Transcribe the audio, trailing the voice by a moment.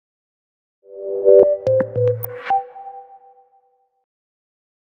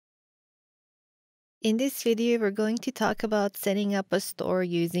In this video, we're going to talk about setting up a store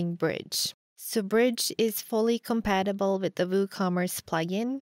using Bridge. So Bridge is fully compatible with the WooCommerce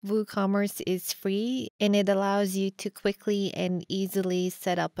plugin. WooCommerce is free and it allows you to quickly and easily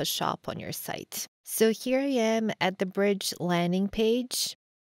set up a shop on your site. So here I am at the Bridge landing page.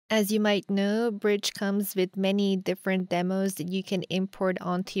 As you might know, Bridge comes with many different demos that you can import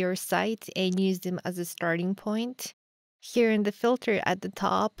onto your site and use them as a starting point. Here in the filter at the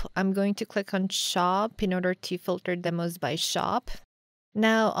top, I'm going to click on Shop in order to filter demos by shop.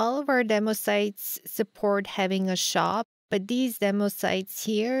 Now, all of our demo sites support having a shop, but these demo sites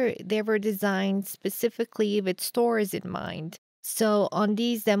here, they were designed specifically with stores in mind. So on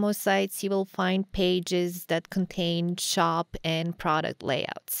these demo sites, you will find pages that contain shop and product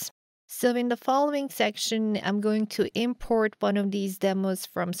layouts. So in the following section, I'm going to import one of these demos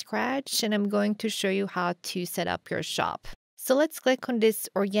from scratch, and I'm going to show you how to set up your shop. So let's click on this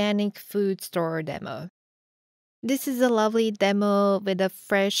organic food store demo. This is a lovely demo with a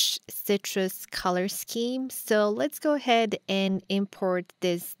fresh citrus color scheme. So let's go ahead and import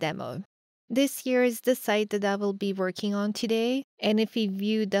this demo. This here is the site that I will be working on today. And if we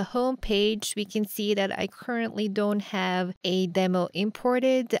view the home page, we can see that I currently don't have a demo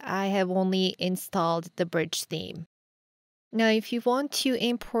imported. I have only installed the Bridge theme. Now, if you want to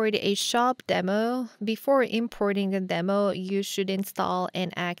import a shop demo, before importing the demo, you should install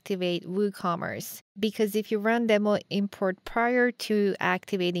and activate WooCommerce. Because if you run demo import prior to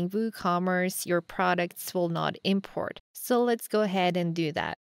activating WooCommerce, your products will not import. So let's go ahead and do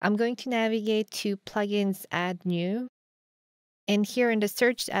that. I'm going to navigate to Plugins, Add New. And here in the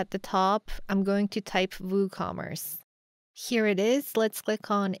search at the top, I'm going to type WooCommerce. Here it is. Let's click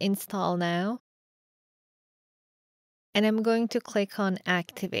on Install Now. And I'm going to click on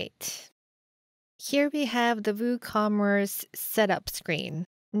Activate. Here we have the WooCommerce setup screen.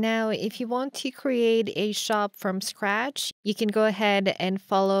 Now, if you want to create a shop from scratch, you can go ahead and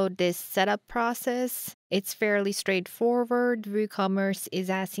follow this setup process. It's fairly straightforward. WooCommerce is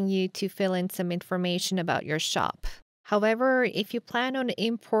asking you to fill in some information about your shop. However, if you plan on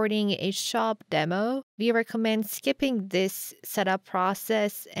importing a shop demo, we recommend skipping this setup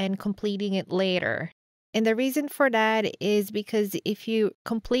process and completing it later. And the reason for that is because if you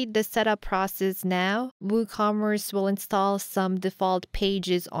complete the setup process now, WooCommerce will install some default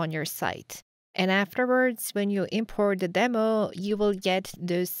pages on your site. And afterwards, when you import the demo, you will get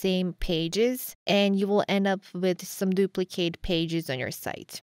those same pages and you will end up with some duplicate pages on your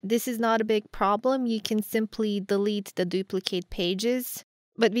site. This is not a big problem. You can simply delete the duplicate pages.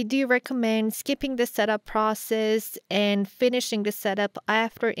 But we do recommend skipping the setup process and finishing the setup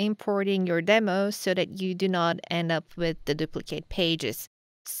after importing your demo so that you do not end up with the duplicate pages.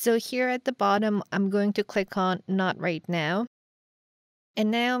 So here at the bottom, I'm going to click on Not Right Now.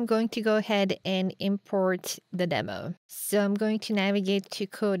 And now I'm going to go ahead and import the demo. So I'm going to navigate to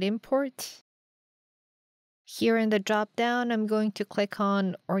Code Import. Here in the drop-down, I'm going to click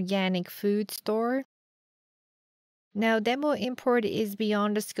on Organic Food Store. Now, demo import is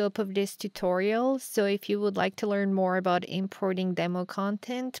beyond the scope of this tutorial, so if you would like to learn more about importing demo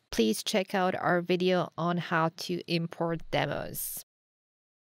content, please check out our video on how to import demos.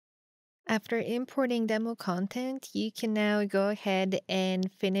 After importing demo content, you can now go ahead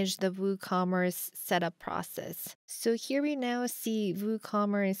and finish the WooCommerce setup process. So here we now see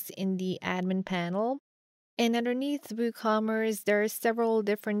WooCommerce in the admin panel. And underneath WooCommerce, there are several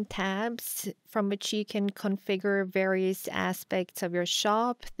different tabs from which you can configure various aspects of your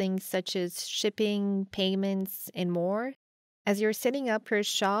shop, things such as shipping, payments, and more. As you're setting up your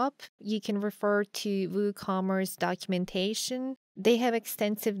shop, you can refer to WooCommerce documentation. They have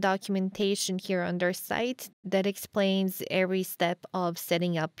extensive documentation here on their site that explains every step of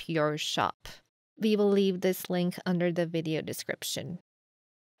setting up your shop. We will leave this link under the video description.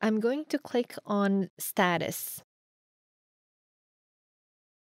 I'm going to click on Status.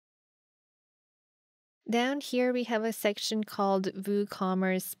 Down here, we have a section called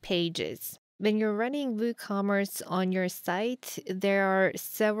WooCommerce Pages. When you're running WooCommerce on your site, there are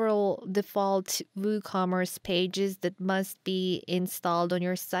several default WooCommerce pages that must be installed on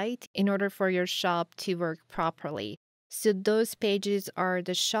your site in order for your shop to work properly. So those pages are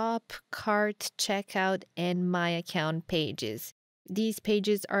the shop, cart, checkout, and my account pages. These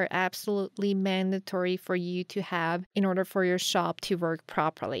pages are absolutely mandatory for you to have in order for your shop to work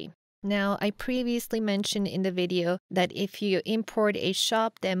properly. Now, I previously mentioned in the video that if you import a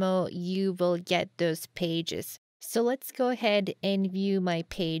shop demo, you will get those pages. So let's go ahead and view my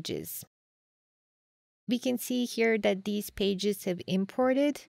pages. We can see here that these pages have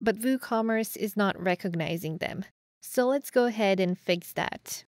imported, but WooCommerce is not recognizing them. So let's go ahead and fix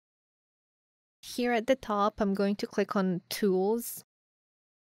that. Here at the top, I'm going to click on Tools.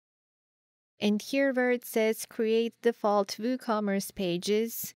 And here where it says Create Default WooCommerce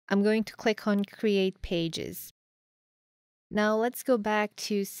Pages, I'm going to click on Create Pages. Now let's go back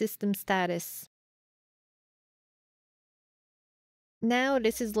to System Status. Now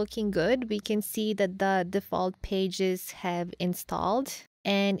this is looking good. We can see that the default pages have installed.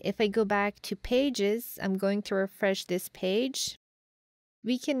 And if I go back to Pages, I'm going to refresh this page.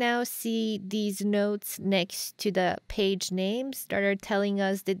 We can now see these notes next to the page names that are telling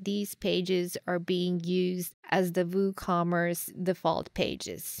us that these pages are being used as the WooCommerce default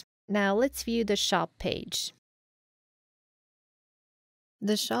pages. Now let's view the shop page.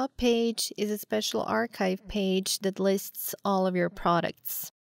 The shop page is a special archive page that lists all of your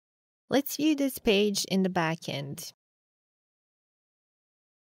products. Let's view this page in the backend.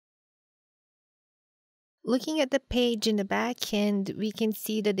 Looking at the page in the back end, we can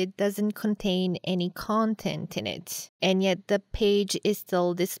see that it doesn't contain any content in it, and yet the page is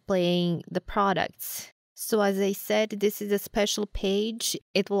still displaying the products. So as I said, this is a special page.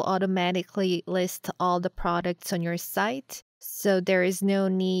 It will automatically list all the products on your site, so there is no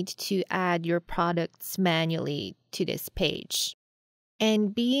need to add your products manually to this page.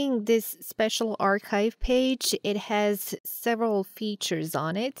 And being this special archive page, it has several features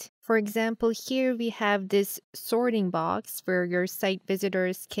on it. For example, here we have this sorting box where your site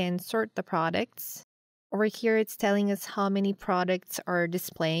visitors can sort the products. Over here, it's telling us how many products are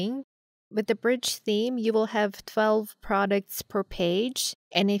displaying. With the bridge theme, you will have 12 products per page.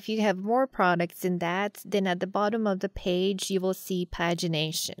 And if you have more products than that, then at the bottom of the page, you will see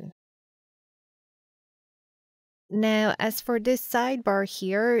pagination. Now, as for this sidebar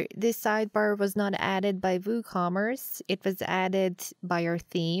here, this sidebar was not added by WooCommerce. It was added by our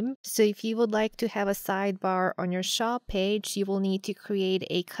theme. So if you would like to have a sidebar on your shop page, you will need to create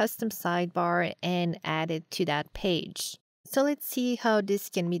a custom sidebar and add it to that page. So let's see how this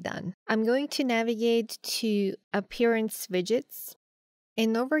can be done. I'm going to navigate to Appearance Widgets.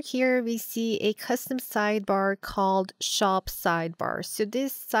 And over here, we see a custom sidebar called Shop Sidebar. So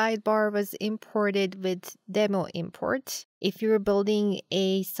this sidebar was imported with demo import. If you're building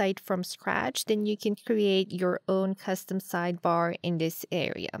a site from scratch, then you can create your own custom sidebar in this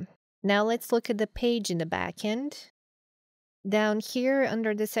area. Now let's look at the page in the backend. Down here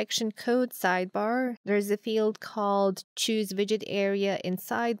under the section Code Sidebar, there's a field called Choose Widget Area in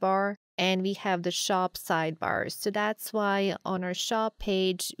Sidebar. And we have the shop sidebar. So that's why on our shop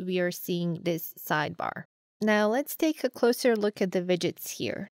page, we are seeing this sidebar. Now let's take a closer look at the widgets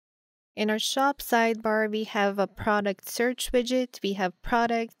here. In our shop sidebar, we have a product search widget, we have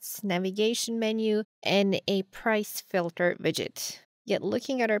products, navigation menu, and a price filter widget. Yet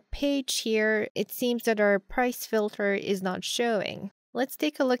looking at our page here, it seems that our price filter is not showing. Let's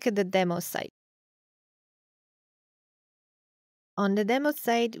take a look at the demo site. On the demo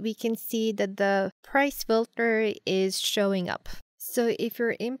site, we can see that the price filter is showing up. So if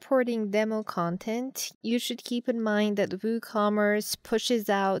you're importing demo content, you should keep in mind that WooCommerce pushes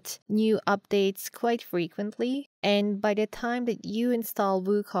out new updates quite frequently. And by the time that you install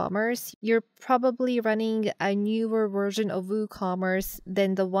WooCommerce, you're probably running a newer version of WooCommerce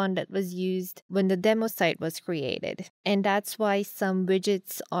than the one that was used when the demo site was created. And that's why some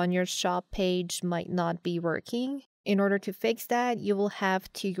widgets on your shop page might not be working. In order to fix that, you will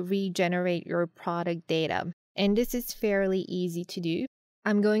have to regenerate your product data. And this is fairly easy to do.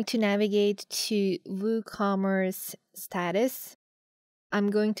 I'm going to navigate to WooCommerce status.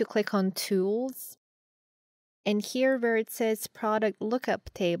 I'm going to click on Tools. And here where it says Product Lookup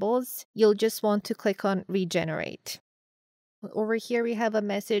Tables, you'll just want to click on Regenerate. Over here, we have a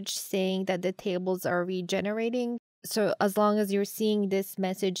message saying that the tables are regenerating. So as long as you're seeing this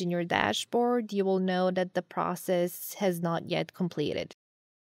message in your dashboard, you will know that the process has not yet completed.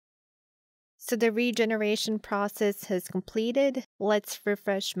 So the regeneration process has completed. Let's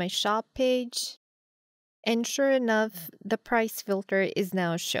refresh my shop page. And sure enough, the price filter is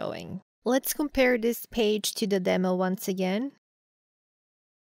now showing. Let's compare this page to the demo once again.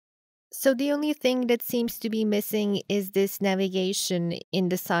 So the only thing that seems to be missing is this navigation in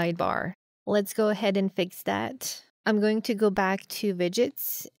the sidebar. Let's go ahead and fix that. I'm going to go back to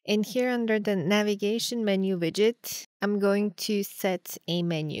widgets, and here under the navigation menu widget, I'm going to set a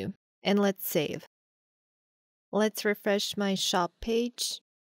menu, and let's save. Let's refresh my shop page,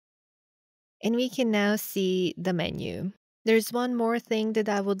 and we can now see the menu. There's one more thing that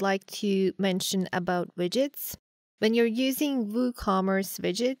I would like to mention about widgets. When you're using WooCommerce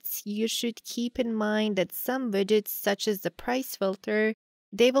widgets, you should keep in mind that some widgets, such as the price filter,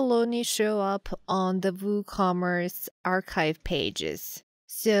 they will only show up on the WooCommerce archive pages.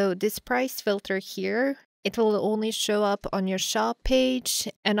 So this price filter here, it will only show up on your shop page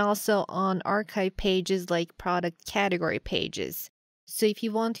and also on archive pages like product category pages. So if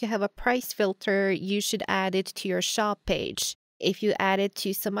you want to have a price filter, you should add it to your shop page. If you add it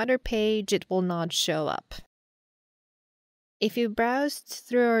to some other page, it will not show up. If you browsed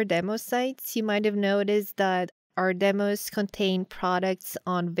through our demo sites, you might have noticed that our demos contain products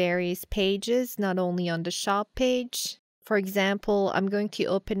on various pages, not only on the shop page. For example, I'm going to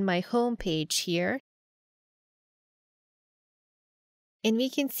open my home page here. And we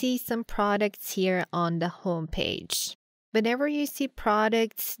can see some products here on the home page. Whenever you see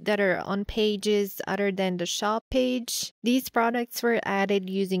products that are on pages other than the shop page, these products were added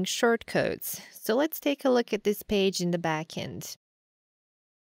using shortcodes. So let's take a look at this page in the back end.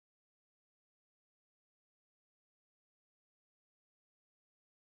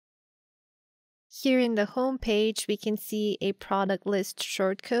 Here in the home page, we can see a product list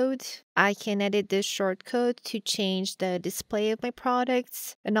shortcode. I can edit this shortcode to change the display of my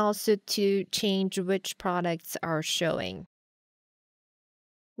products and also to change which products are showing.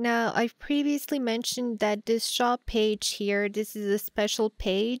 Now, I've previously mentioned that this shop page here, this is a special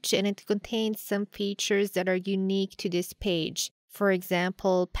page and it contains some features that are unique to this page. For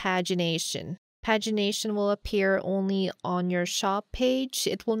example, pagination. Pagination will appear only on your shop page.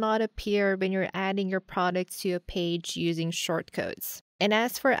 It will not appear when you're adding your products to a page using shortcodes. And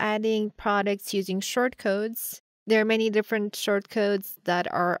as for adding products using shortcodes, there are many different shortcodes that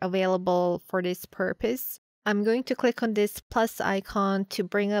are available for this purpose. I'm going to click on this plus icon to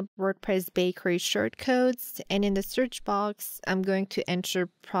bring up WordPress Bakery shortcodes, and in the search box, I'm going to enter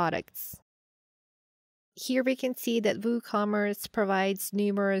products. Here we can see that WooCommerce provides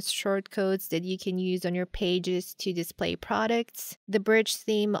numerous shortcodes that you can use on your pages to display products. The Bridge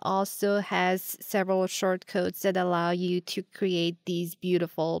theme also has several shortcodes that allow you to create these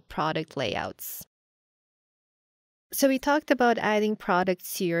beautiful product layouts. So we talked about adding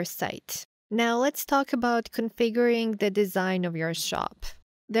products to your site. Now let's talk about configuring the design of your shop.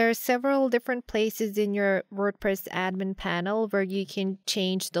 There are several different places in your WordPress admin panel where you can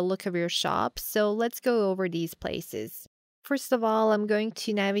change the look of your shop, so let's go over these places. First of all, I'm going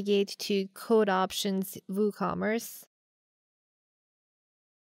to navigate to Code Options WooCommerce.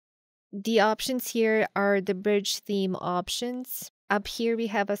 The options here are the Bridge theme options. Up here we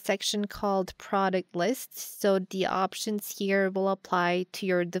have a section called Product Lists, so the options here will apply to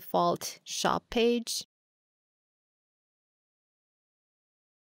your default shop page.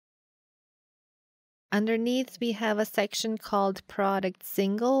 Underneath, we have a section called Product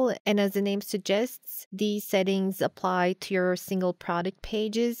Single, and as the name suggests, these settings apply to your single product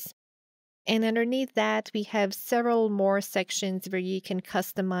pages. And underneath that, we have several more sections where you can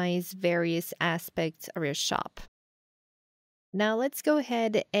customize various aspects of your shop. Now let's go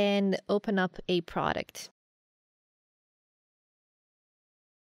ahead and open up a product.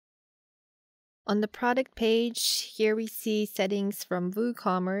 On the product page, here we see settings from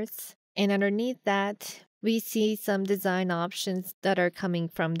WooCommerce. And underneath that, we see some design options that are coming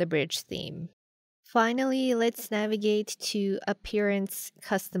from the Bridge theme. Finally, let's navigate to Appearance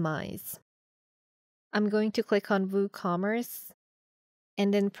Customize. I'm going to click on WooCommerce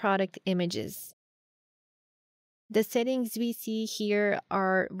and then Product Images. The settings we see here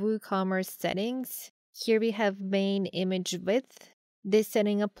are WooCommerce settings. Here we have main image width. This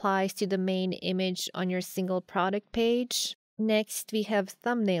setting applies to the main image on your single product page. Next, we have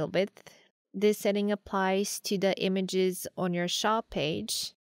thumbnail width. This setting applies to the images on your shop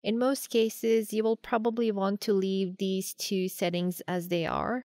page. In most cases, you will probably want to leave these two settings as they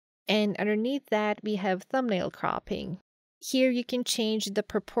are. And underneath that, we have thumbnail cropping. Here you can change the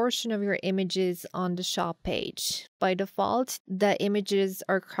proportion of your images on the shop page. By default, the images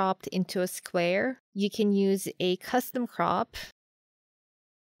are cropped into a square. You can use a custom crop,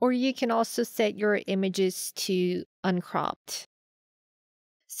 or you can also set your images to uncropped.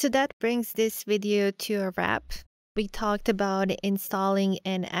 So that brings this video to a wrap. We talked about installing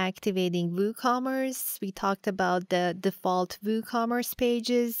and activating WooCommerce. We talked about the default WooCommerce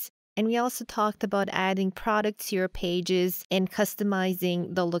pages. And we also talked about adding products to your pages and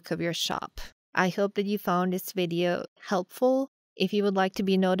customizing the look of your shop. I hope that you found this video helpful. If you would like to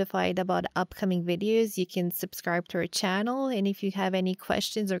be notified about upcoming videos, you can subscribe to our channel. And if you have any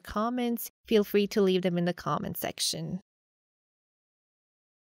questions or comments, feel free to leave them in the comment section.